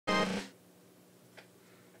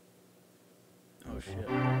shit.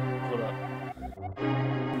 Hold up.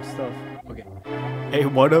 Some stuff. Okay. Hey,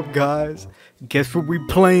 what up, guys? Guess what we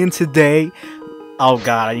playing today? Oh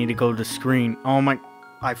god, I need to go to the screen. Oh my,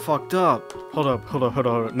 I fucked up. Hold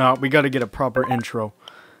up. No, we gotta get a proper intro.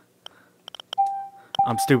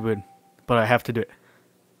 I'm stupid, but I have to do it.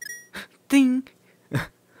 Ding.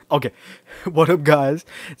 Okay. What up, guys?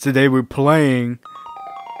 Today we're playing.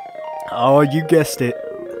 Oh, you guessed it.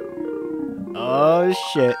 Oh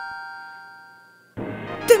shit.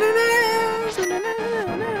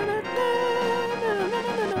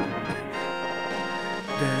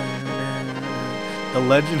 The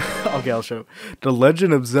Legend. Okay, I'll show you. The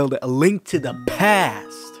Legend of Zelda: A Link to the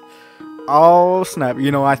Past. Oh snap!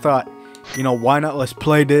 You know, I thought, why not? Let's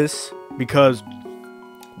play this because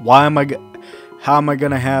how am I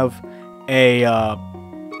gonna have a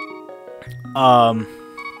ah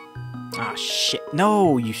shit!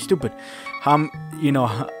 No, you stupid. How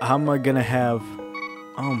am I gonna have?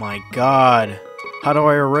 Oh my god! How do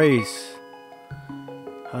I erase?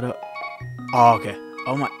 Oh, okay.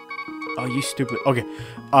 Oh my. Oh, you stupid. Okay.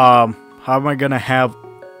 How am I gonna have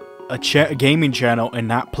a gaming channel and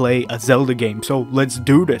not play a Zelda game? So let's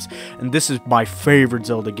do this. And this is my favorite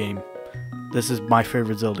Zelda game.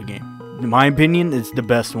 In my opinion, it's the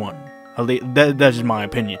best one. That's just my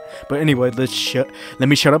opinion. But anyway, let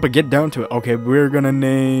me shut up and get down to it. Okay, we're gonna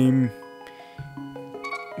name.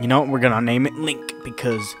 You know what? We're gonna name it Link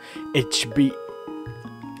because it should be.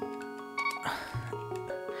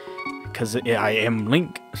 Because I am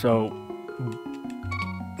Link, so.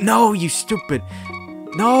 No, you stupid.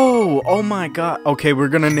 No, oh my god. Okay, we're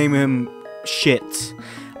gonna name him Shits.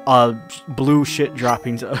 Blue shit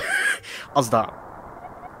droppings. I'll stop.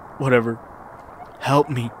 Whatever. Help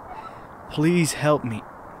me. Please help me.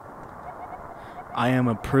 I am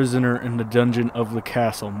a prisoner in the dungeon of the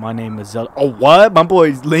castle. My name is Zelda. Oh, what? My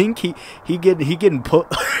boy's Link. He getting put.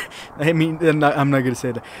 I mean, I'm not gonna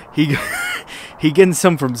say that. He getting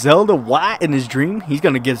some from Zelda. What in his dream? He's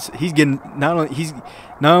getting not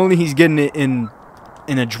only he's getting it in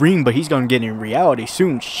a dream, but he's gonna get it in reality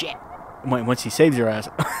soon. Shit. Once he saves your ass.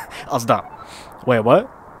 I'll stop. Wait, what?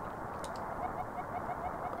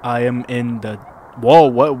 I am in the. Whoa,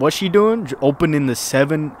 what's she doing? Opening the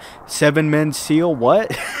seven men seal?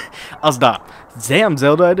 What? I'll stop. Damn,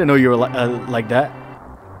 Zelda, I didn't know you were like that.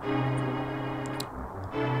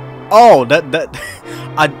 Oh,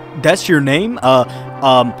 that's your name?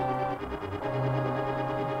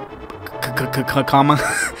 Comma.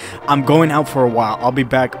 I'm going out for a while. I'll be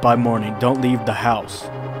back by morning. Don't leave the house.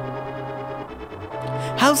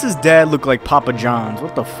 How's his dad look like Papa John's?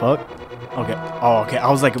 What the fuck? Okay. Oh, okay. I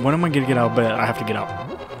was like, when am I gonna get out of bed? I have to get out.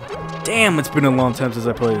 Damn, it's been a long time since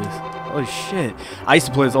I played this. Holy shit. I used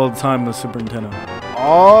to play this all the time with Super Nintendo.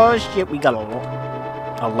 Oh shit, we got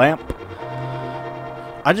a lamp.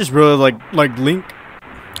 I just really like Link.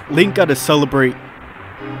 Link got to celebrate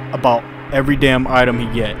about every damn item he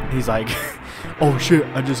get. He's like, oh shit,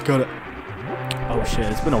 I just got it. Oh shit,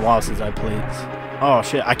 it's been a while since I played this. Oh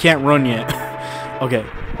shit, I can't run yet. Okay.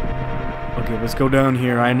 Okay, let's go down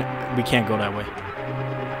here. We can't go that way.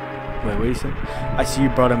 Wait, what do you say? I see you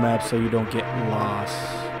brought a map so you don't get lost.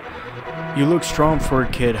 You look strong for a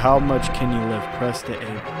kid. How much can you lift? Press the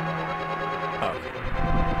A. Oh,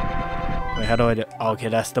 okay. Wait, how do I do? Okay,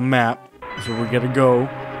 that's the map. So we're gonna go.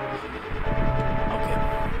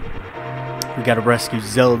 Okay. We gotta rescue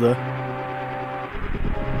Zelda.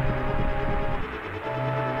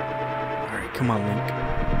 Alright, come on, Link.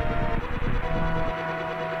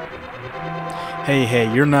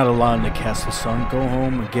 Hey, you're not allowed in the castle, son. Go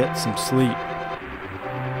home and get some sleep.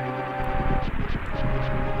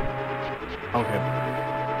 Okay.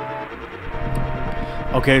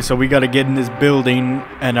 Okay, so we gotta get in this building,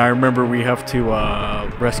 and I remember we have to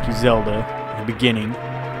rescue Zelda in the beginning.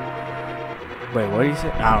 Wait, what did he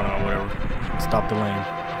say? I don't know, whatever. Stop the lane.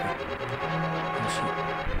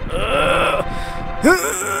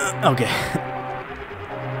 Okay. Okay.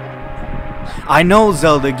 I know,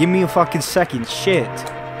 Zelda. Give me a fucking second. Shit.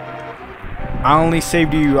 I only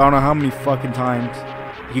saved you I don't know how many fucking times.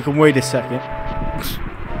 You can wait a second.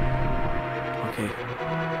 Okay.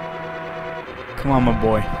 Come on, my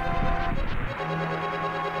boy.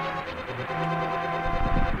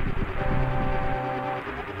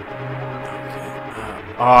 Okay.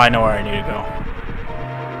 Oh, I know where I need to go.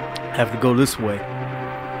 I have to go this way.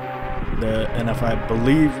 And if I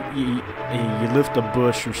believe you lift a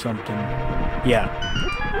bush or something. Yeah.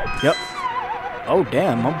 Yep. Oh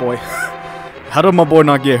damn, my boy. How did my boy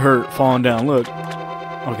not get hurt falling down? Look.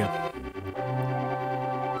 Okay.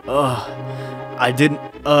 I didn't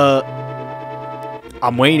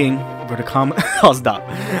I'm waiting for the comment. I'll stop.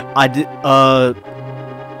 I did.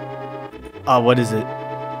 What is it?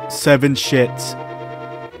 7 shits.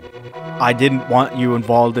 I didn't want you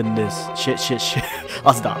involved in this. Shit.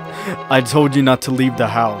 I'll stop. I told you not to leave the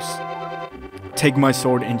house. Take my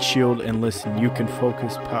sword and shield and listen. You can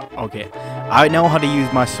focus. Okay. I know how to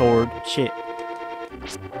use my sword. Shit.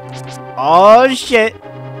 Oh, shit.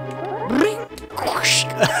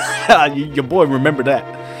 Your boy remember that.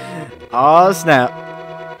 Oh, snap.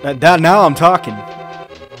 Now I'm talking.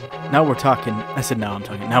 Now we're talking. I said now I'm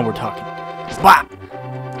talking. Now we're talking. Bah!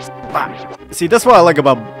 Bah! See, that's what I like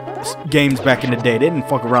about games back in the day. They didn't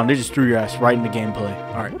fuck around. They just threw your ass right in the gameplay.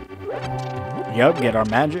 Alright. Yep, get our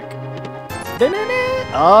magic.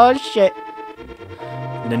 Oh, shit.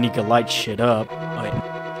 And then you can light shit up. Oh,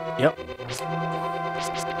 yeah. Yep.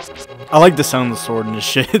 I like the sound of the sword and this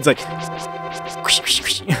shit. It's like...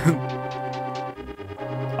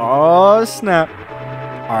 Oh, snap.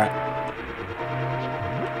 Alright.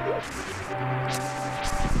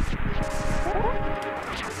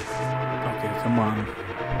 Okay, come on.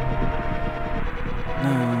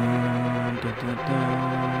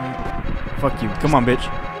 Fuck you. Come on, bitch.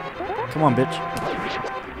 Come on, bitch.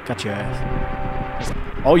 Got your ass.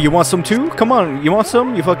 Oh, you want some too? Come on. You want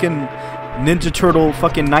some? You fucking Ninja Turtle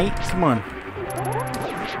fucking knight? Come on.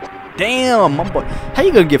 Damn, my boy. How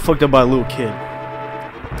you gonna get fucked up by a little kid?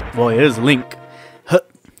 Well, it is Link. Huh.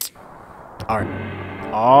 Alright.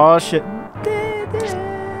 Oh, shit.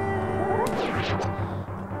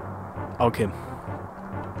 Okay.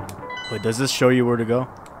 Wait, does this show you where to go?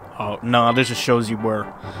 Oh, no, this just shows you where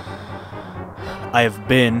I have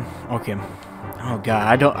been. Okay. Oh,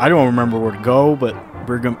 God. I don't remember where to go, but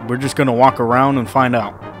we're just gonna walk around and find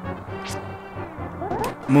out.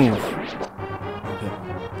 Move. Okay.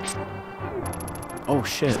 Oh,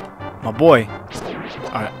 shit. My boy.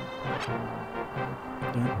 Alright.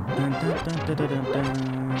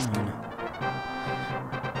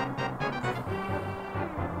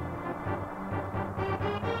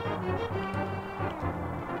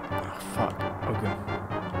 Oh, fuck. Okay.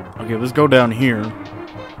 Okay, let's go down here.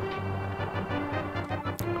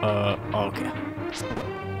 Okay.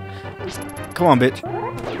 Come on, bitch.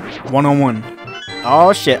 1-on-1.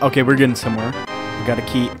 Oh, shit. Okay, we're getting somewhere. We got a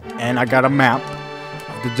key, and I got a map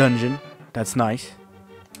of the dungeon. That's nice.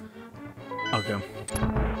 Okay.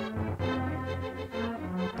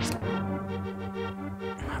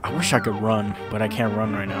 I wish I could run, but I can't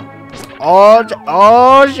run right now.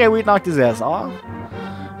 Oh shit, we knocked his ass off.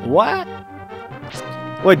 What?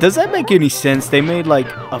 Wait, does that make any sense? They made like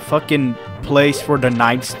a fucking place for the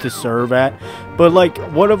knights to serve at, but like,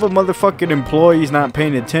 what if a motherfucking employee's not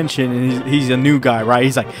paying attention and he's a new guy, right?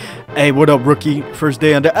 He's like, hey, what up, rookie? First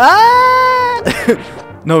day on the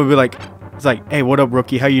No, it'd be like, it's like, hey, what up,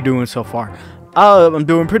 rookie? How you doing so far? I'm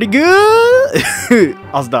doing pretty good.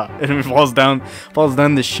 I'll stop. And if it falls down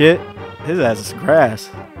the shit, his ass is grass.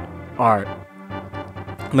 Alright.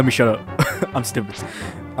 Let me shut up. I'm stupid.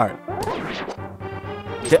 Alright.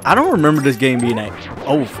 I don't remember this game being like,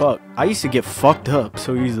 oh fuck. I used to get fucked up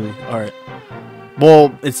so easily. Alright.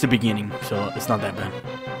 Well, it's the beginning, so it's not that bad.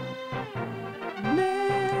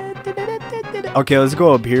 Okay, let's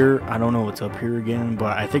go up here. I don't know what's up here again,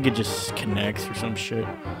 but I think it just connects or some shit.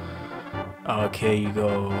 Okay, you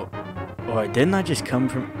go. Oh, wait, didn't I just come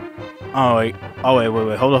from? Oh wait. Oh wait.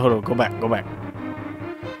 Hold on. Go back.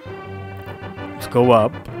 Let's go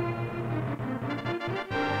up.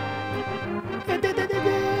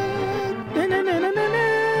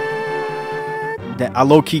 I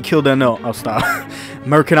low key killed that note. I'll stop.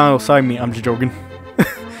 American Idol side me. I'm just joking.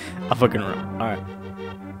 I fucking run. All right.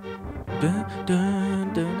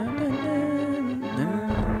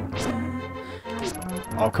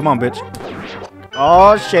 Oh, come on, bitch.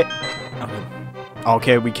 Oh, shit.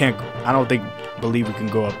 Okay, we can't. I don't believe we can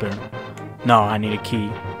go up there. No, I need a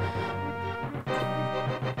key.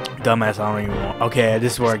 Dumbass, I don't even want. Okay,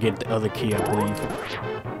 this is where I get the other key, I believe.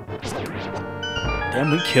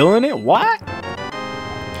 Damn, we killing it? What?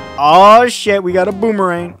 Oh, shit. We got a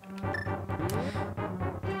boomerang.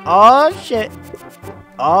 Oh, shit.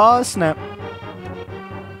 Oh, snap.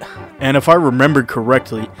 And if I remembered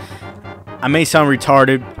correctly, I may sound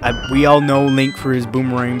retarded. We all know Link for his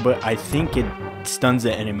boomerang, but I think it stuns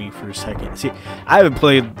the enemy for a second. See, I haven't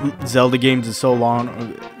played Zelda games in so long.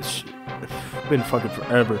 It's been fucking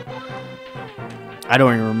forever. I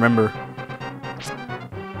don't even remember.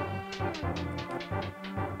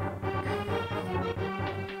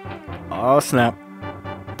 Oh, snap.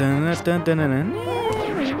 I'm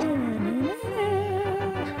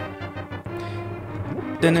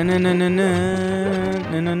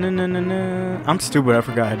stupid. I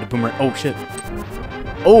forgot I had the boomerang. Oh, shit.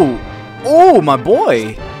 Oh, oh, my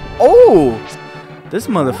boy. Oh, this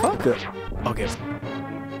motherfucker. Okay.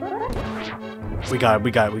 We got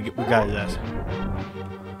his ass.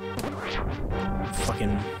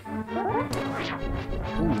 Fucking.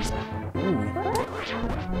 Ooh.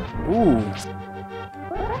 Ooh.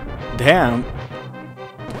 Damn.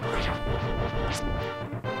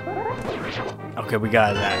 Okay, we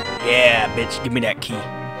got that. Yeah, bitch, give me that key.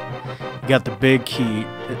 You got the big key.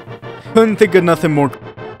 Couldn't think of nothing more.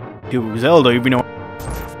 Dude, Zelda, even though.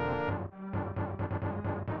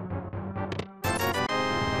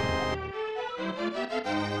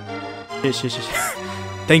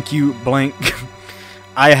 Thank you, blank.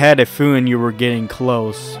 I had a feeling you were getting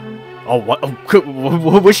close. Oh, what? Oh,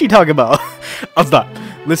 what was she talking about? I'll stop.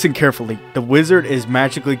 Listen carefully. The wizard is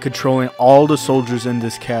magically controlling all the soldiers in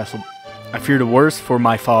this castle. I fear the worst for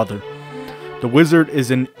my father. The wizard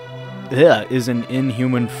is an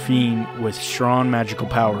inhuman fiend with strong magical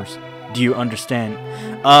powers. Do you understand?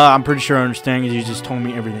 I'm pretty sure I understand because you just told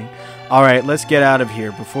me everything. Alright, let's get out of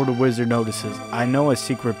here before the wizard notices. I know a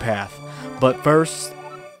secret path. But first,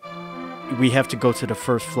 we have to go to the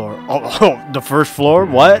first floor. Oh, the first floor?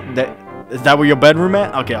 What? Is that where your bedroom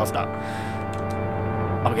at? Okay, I'll stop.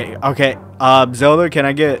 Okay. Zelda, can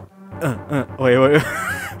I get... wait.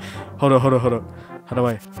 Hold on. How do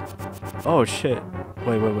I... Oh, shit.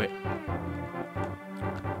 Wait. Wait,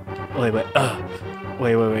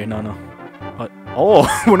 no. What? Oh,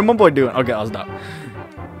 what am my boy doing? Okay, I'll stop.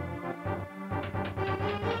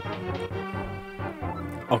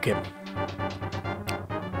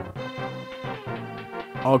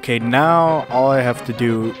 Okay, now all I have to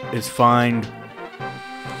do is find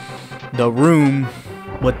the room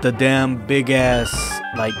with the damn big ass,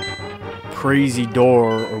 like, crazy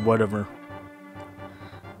door or whatever.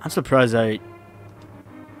 I'm surprised I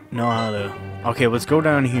know how to... Okay, let's go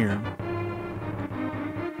down here.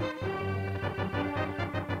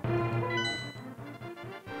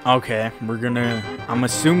 Okay, we're gonna... I'm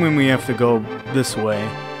assuming we have to go this way.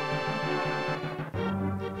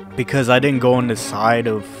 Because I didn't go on the side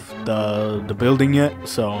of the building yet,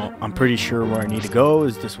 so I'm pretty sure where I need to go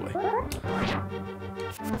is this way.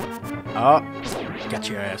 Oh, got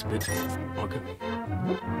your ass, bitch. Okay.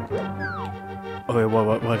 Oh wait,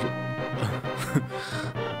 what?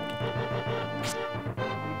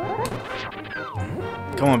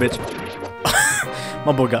 Come on, bitch.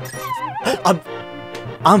 My boy got...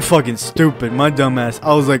 I'm fucking stupid, my dumb ass.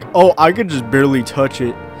 I was like, oh, I could just barely touch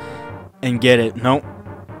it and get it. Nope.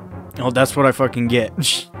 Oh, that's what I fucking get.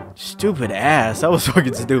 Stupid ass. That was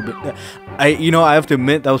fucking stupid. I have to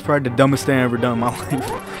admit, that was probably the dumbest thing I ever done in my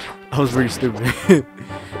life. I was pretty stupid.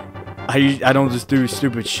 I don't just do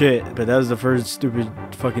stupid shit, but that was the first stupid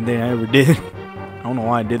fucking thing I ever did. I don't know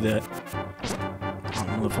why I did that. Oh,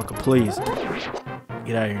 motherfucker, please.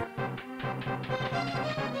 Get out of here.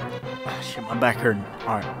 Oh, shit, my back hurting.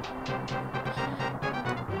 Alright.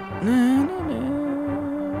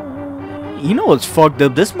 You know what's fucked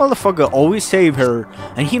up? This motherfucker always save her,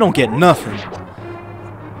 and he don't get nothing.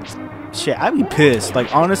 Shit, I'd be pissed.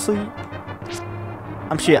 Like, honestly,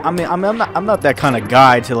 I'm not that kind of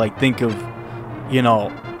guy to like think of, you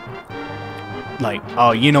know, like,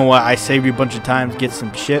 oh, you know what? I saved you a bunch of times, get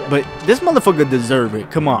some shit. But this motherfucker deserve it.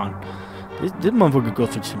 Come on, this motherfucker go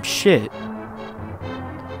through some shit.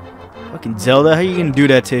 Fucking Zelda, how you gonna do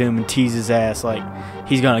that to him and tease his ass like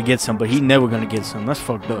he's gonna get some, but he never gonna get some? That's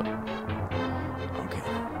fucked up.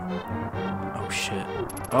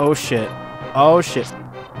 Oh shit.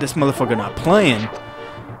 This motherfucker not playing.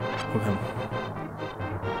 Okay.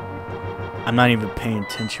 I'm not even paying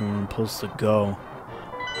attention where I'm supposed to go.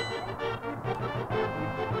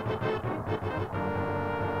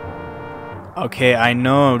 Okay, I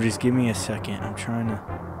know. Just give me a second. I'm trying to...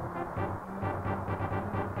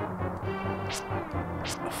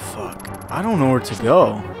 Oh, fuck. I don't know where to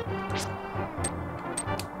go.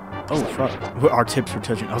 Oh, fuck. Our tips were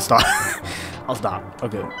touching. I'll stop. I'll stop.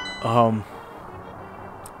 Okay.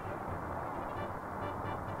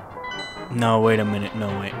 No, wait a minute. No,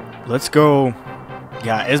 wait. Let's go.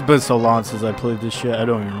 Yeah, it's been so long since I played this shit. I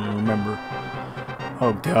don't even remember.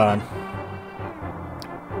 Oh, God.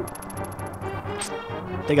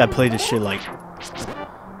 I think I played this shit like...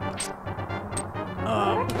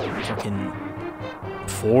 fucking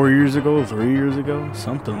 4 years ago, 3 years ago?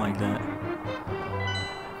 Something like that.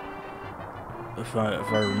 If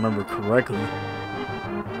I remember correctly.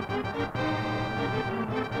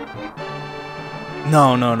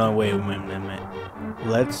 No, wait a minute.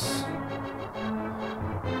 Let's...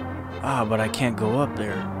 Ah, but I can't go up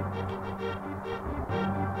there.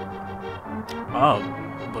 Oh,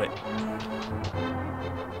 but...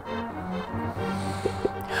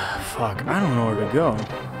 Fuck, I don't know where to go.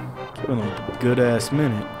 It's been a good ass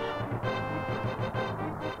minute.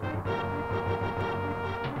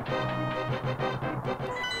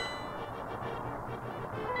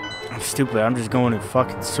 I'm stupid, I'm just going in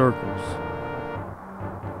fucking circles.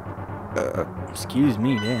 Excuse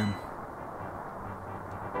me, damn.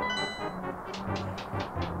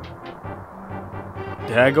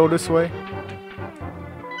 Did I go this way?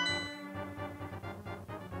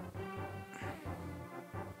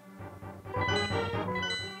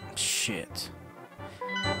 Shit.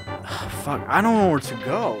 Fuck, I don't know where to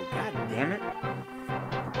go. God damn it.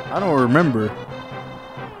 I don't remember.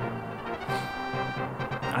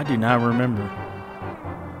 I do not remember.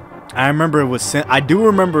 I remember it was I do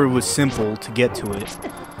remember it was simple to get to it.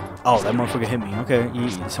 Oh, that motherfucker hit me. Okay,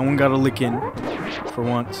 someone got a lick in for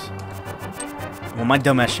once. Well, my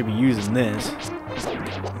dumbass should be using this.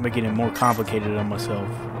 Making it more complicated on myself.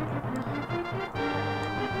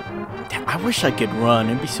 Damn, I wish I could run.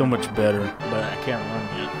 It'd be so much better. But I can't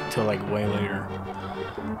run yet until like way later.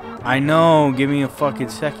 I know. Give me a fucking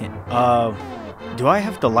second. Do I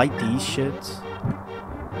have to light these shits?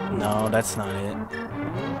 No, that's not it.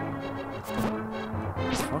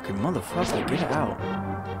 Fucking motherfucker, get it out.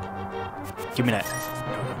 Give me that.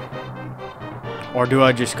 Or do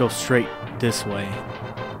I just go straight this way?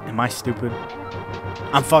 Am I stupid?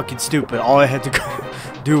 I'm fucking stupid. All I had to go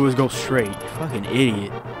do was go straight. You fucking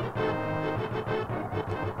idiot.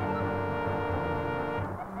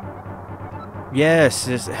 Yes,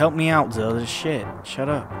 just help me out, Zelda. Shit. Shut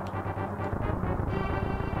up.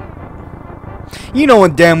 You know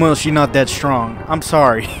damn well she's not that strong. I'm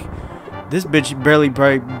sorry. This bitch barely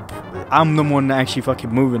I'm the one actually fucking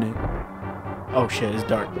moving it. Oh shit, it's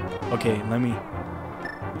dark. Okay,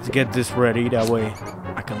 let's get this ready. That way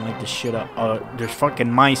I can light this shit up. There's fucking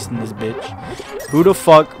mice in this bitch. Who the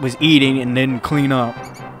fuck was eating and didn't clean up?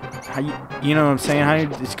 How you know what I'm saying? How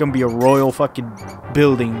it's gonna be a royal fucking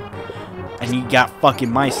building and you got fucking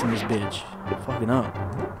mice in this bitch. Fucking up.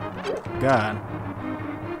 God.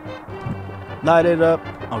 Light it up.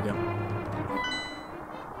 Okay.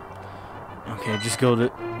 Okay, just go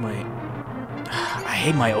to... Wait. I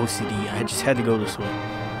hate my OCD. I just had to go this way.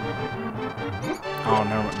 Oh,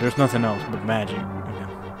 no. There's nothing else but magic. Okay.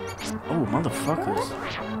 Oh, motherfuckers.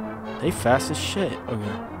 They fast as shit.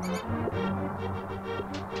 Okay.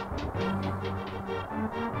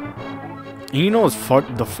 And you know what's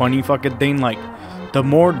the funny fucking thing? Like, the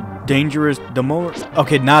more dangerous, the more...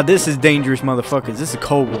 Okay, nah, this is dangerous, motherfuckers. This is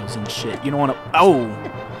cobras and shit. You don't want to... Oh!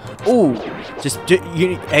 Oh!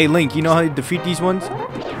 Hey, Link, you know how you defeat these ones?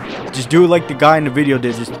 Just do it like the guy in the video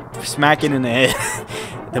did. Just smack it in the head.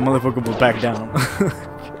 The motherfucker will back down.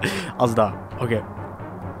 I'll stop. Okay.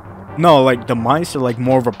 No, like, the mice are, like,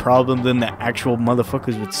 more of a problem than the actual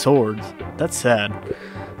motherfuckers with swords. That's sad.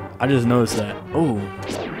 I just noticed that. Oh.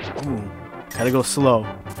 Ooh. Gotta go slow.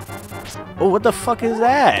 Oh, what the fuck is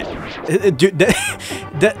that? Dude,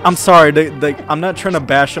 I'm sorry. I'm not trying to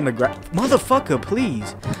bash on the ground. Motherfucker,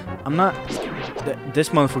 please. I'm not... This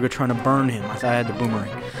motherfucker trying to burn him. I thought I had the boomerang.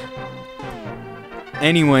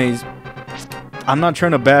 Anyways, I'm not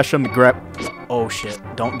trying to bash on the grab. Oh shit!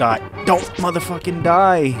 Don't die! Don't motherfucking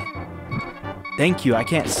die! Thank you. I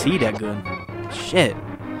can't see that good. Shit.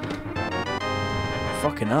 I'm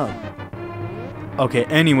fucking up. Okay.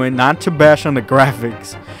 Anyway, not to bash on the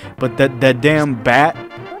graphics, but that damn bat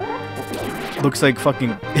looks like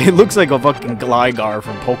fucking. It looks like a fucking Gligar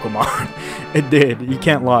from Pokemon. It did. You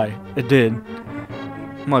can't lie. It did.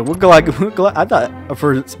 I'm like, what Gligar? I thought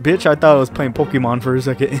I thought I was playing Pokemon for a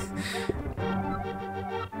second.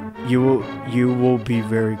 You will be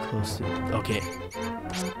very close to... Okay.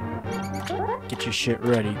 Get your shit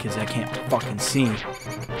ready, because I can't fucking see.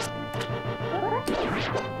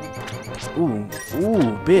 Ooh.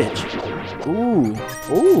 Ooh, bitch. Ooh.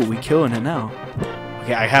 Ooh, we killing it now.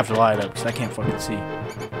 Okay, I have to light it up, because I can't fucking see.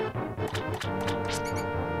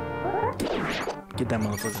 Get that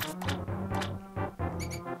motherfucker.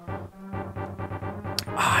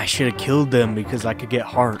 I should have killed them because I could get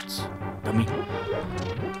hearts. Dummy.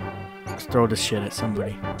 Let's throw this shit at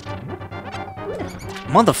somebody.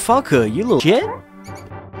 Motherfucker, you little shit.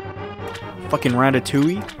 Fucking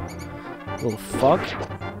Ratatouille. Little fuck.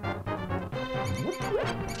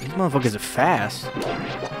 These motherfuckers are fast.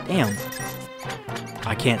 Damn.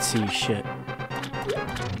 I can't see shit.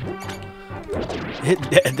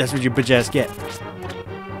 That's what your bitch ass get.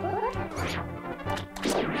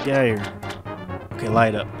 Get out of here. Okay,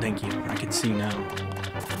 light up. Thank you. I can see now.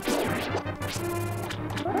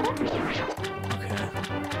 Okay.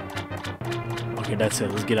 Okay, that's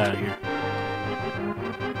it. Let's get out of here.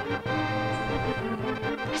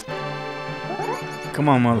 Come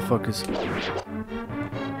on, motherfuckers.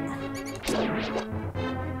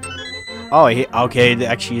 Oh, okay.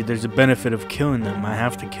 Actually, there's a benefit of killing them. I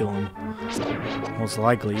have to kill them. Most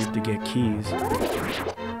likely to get keys.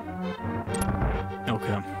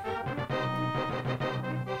 Okay.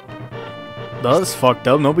 That's fucked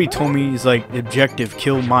up. Nobody told me he's like objective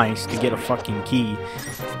kill mice to get a fucking key.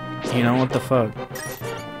 You know what the fuck?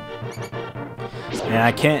 And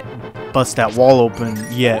I can't bust that wall open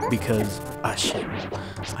yet because shit.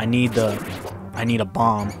 I need a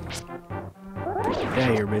bomb. Get out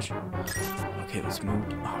of here, bitch. Okay, let's move.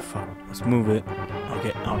 Oh fuck. Let's move it.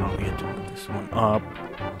 Okay. Oh no, we have to move this one up.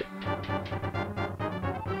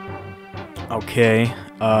 Okay.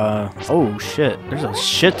 Oh shit. There's a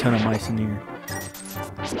shit ton of mice in here.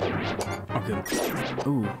 Okay.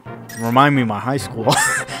 Ooh. Remind me of my high school.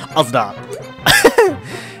 I'll stop.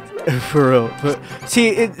 For real. But see,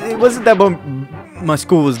 it wasn't that my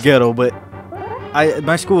school was ghetto, but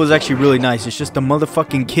my school was actually really nice. It's just the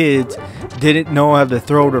motherfucking kids didn't know how to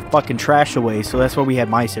throw their fucking trash away, so that's why we had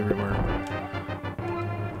mice everywhere.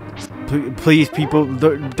 Please, people,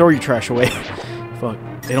 throw your trash away. Fuck.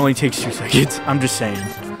 It only takes 2 seconds. I'm just saying.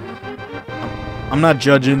 I'm not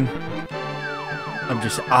judging. I'm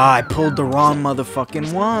just... I pulled the wrong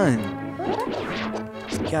motherfucking one.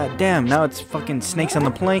 God damn, now it's fucking snakes on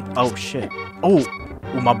the plank. Oh, shit. Oh,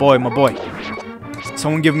 my boy, my boy.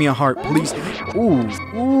 Someone give me a heart, please.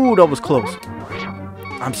 Ooh, that was close.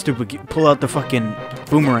 I'm stupid. Pull out the fucking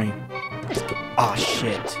boomerang. Ah,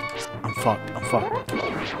 shit. I'm fucked. I'm fucked.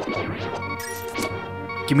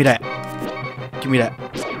 Give me that. Give me that.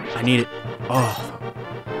 I need it. Oh.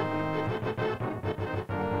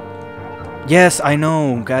 Yes, I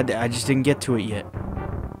know. God, I just didn't get to it yet.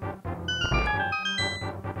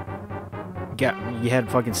 You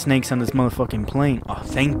had fucking snakes on this motherfucking plane. Oh,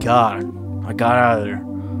 thank God. I got out of there.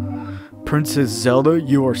 Princess Zelda,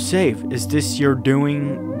 you are safe. Is this your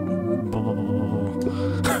doing?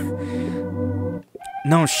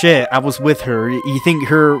 No shit, I was with her. You think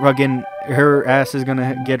her ass is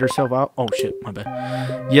gonna get herself out? Oh shit, my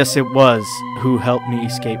bad. Yes, it was who helped me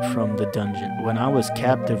escape from the dungeon. When I was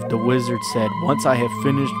captive, the wizard said, once I have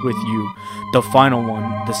finished with you, the final one,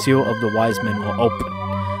 the seal of the wise men will open.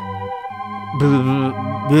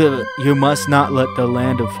 You must not let the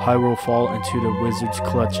land of Hyrule fall into the wizard's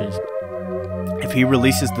clutches. If he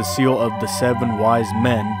releases the seal of the 7 wise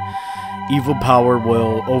men, evil power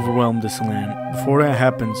will overwhelm this land. Before that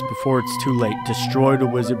happens, before it's too late, destroy the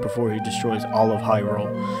wizard before he destroys all of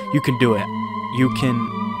Hyrule. You can do it. You can...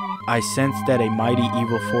 I sense that a mighty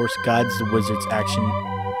evil force guides the wizard's action.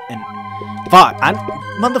 And... Fuck!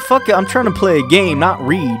 Motherfucker, I'm trying to play a game, not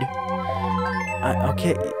read.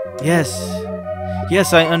 Okay. Yes.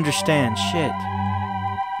 Yes, I understand. Shit.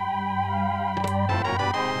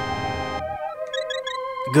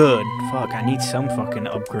 Good. Fuck, I need some fucking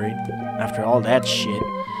upgrade after all that shit.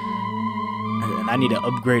 And I need an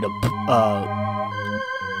upgrade of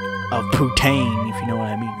Putane, if you know what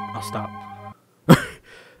I mean. I'll stop.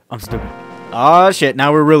 I'm stupid. Oh shit,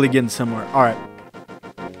 now we're really getting somewhere. Alright.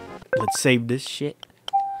 Let's save this shit.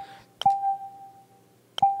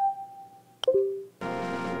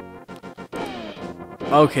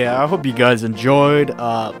 Okay, I hope you guys enjoyed.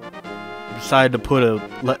 Decided to put a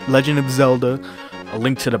Legend of Zelda, A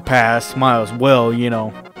Link to the Past, might as well, you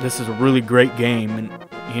know. This is a really great game, and,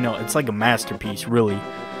 you know, it's like a masterpiece, really.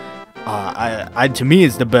 To me,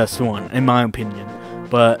 it's the best one, in my opinion.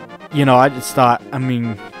 But, you know, I just thought, I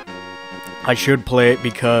mean, I should play it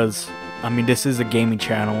because, I mean, this is a gaming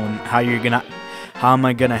channel, and how am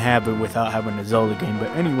I gonna have it without having a Zelda game? But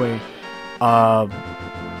anyway, I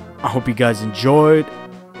hope you guys enjoyed.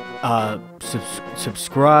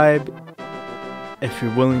 Subscribe if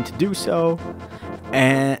you're willing to do so,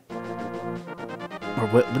 and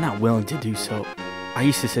or not willing to do so. I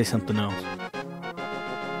used to say something else.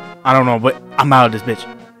 I don't know, but I'm out of this bitch.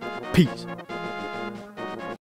 Peace.